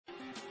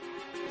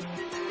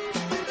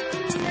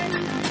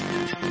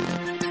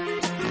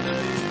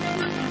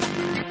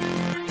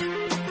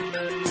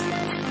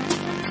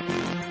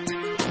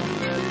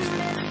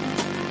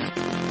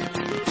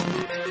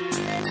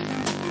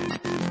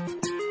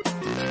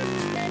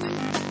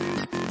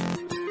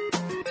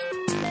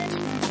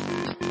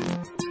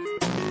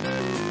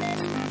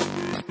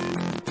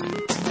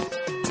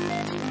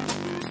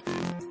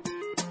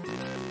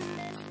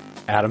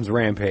Adam's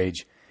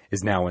Rampage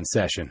is now in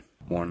session.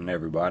 Morning,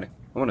 everybody.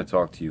 I want to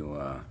talk to you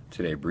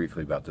today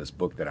briefly about this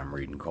book that I'm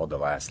reading called The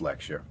Last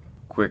Lecture.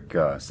 Quick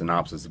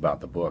synopsis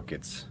about the book.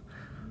 It's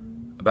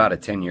about a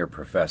 10-year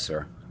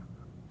professor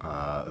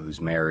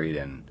who's married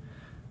and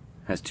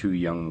has two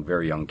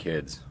very young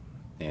kids,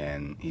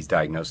 and he's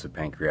diagnosed with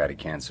pancreatic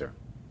cancer.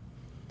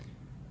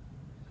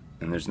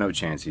 And there's no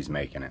chance he's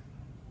making it.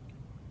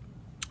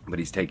 But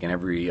he's taken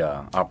every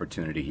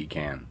opportunity he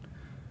can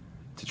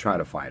to try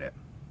to fight it.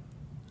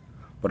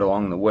 But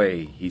along the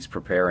way, he's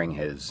preparing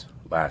his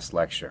last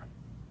lecture.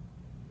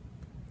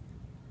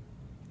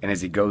 And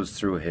as he goes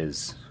through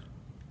his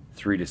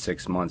 3 to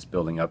 6 months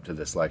building up to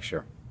this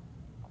lecture,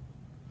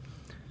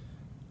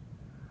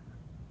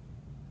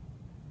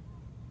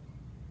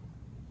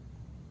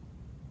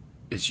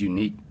 it's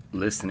unique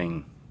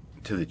listening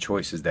to the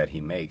choices that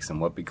he makes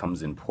and what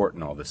becomes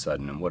important all of a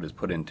sudden and what is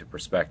put into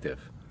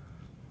perspective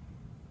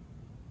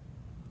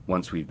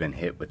once we've been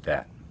hit with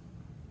that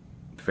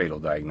fatal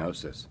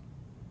diagnosis.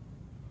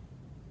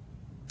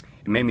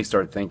 It made me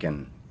start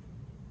thinking,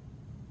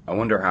 I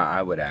wonder how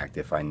I would act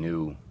if I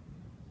knew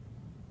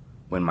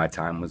when my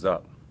time was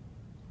up.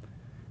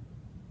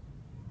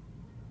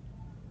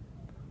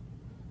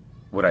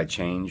 Would I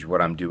change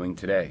what I'm doing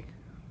today?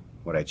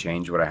 Would I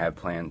change what I have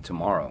planned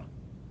tomorrow?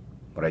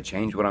 Would I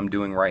change what I'm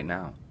doing right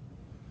now?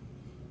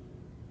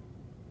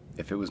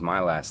 If it was my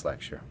last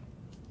lecture?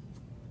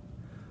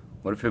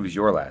 What if it was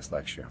your last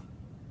lecture?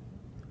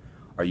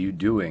 Are you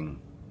doing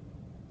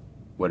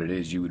what it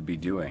is you would be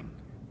doing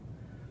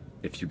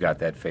if you got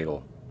that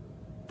fatal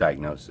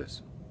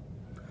diagnosis?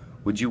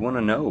 Would you want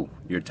to know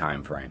your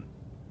time frame?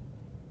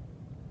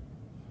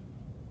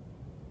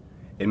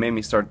 It made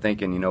me start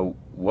thinking,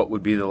 what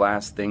would be the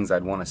last things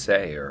I'd want to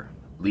say or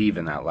leave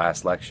in that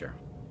last lecture?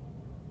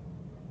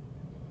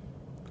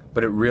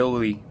 But it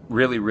really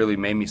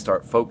made me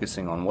start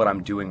focusing on what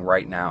I'm doing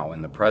right now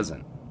in the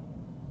present.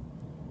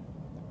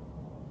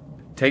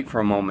 Take for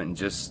a moment and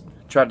just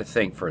try to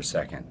think for a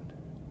second.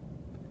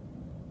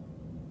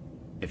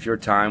 If your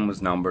time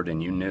was numbered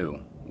and you knew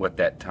what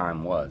that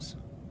time was,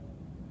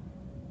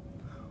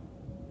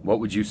 what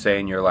would you say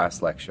in your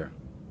last lecture?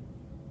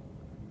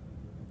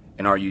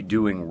 And are you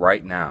doing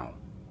right now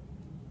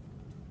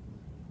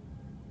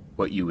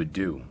what you would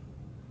do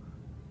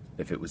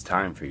if it was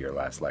time for your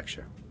last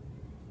lecture?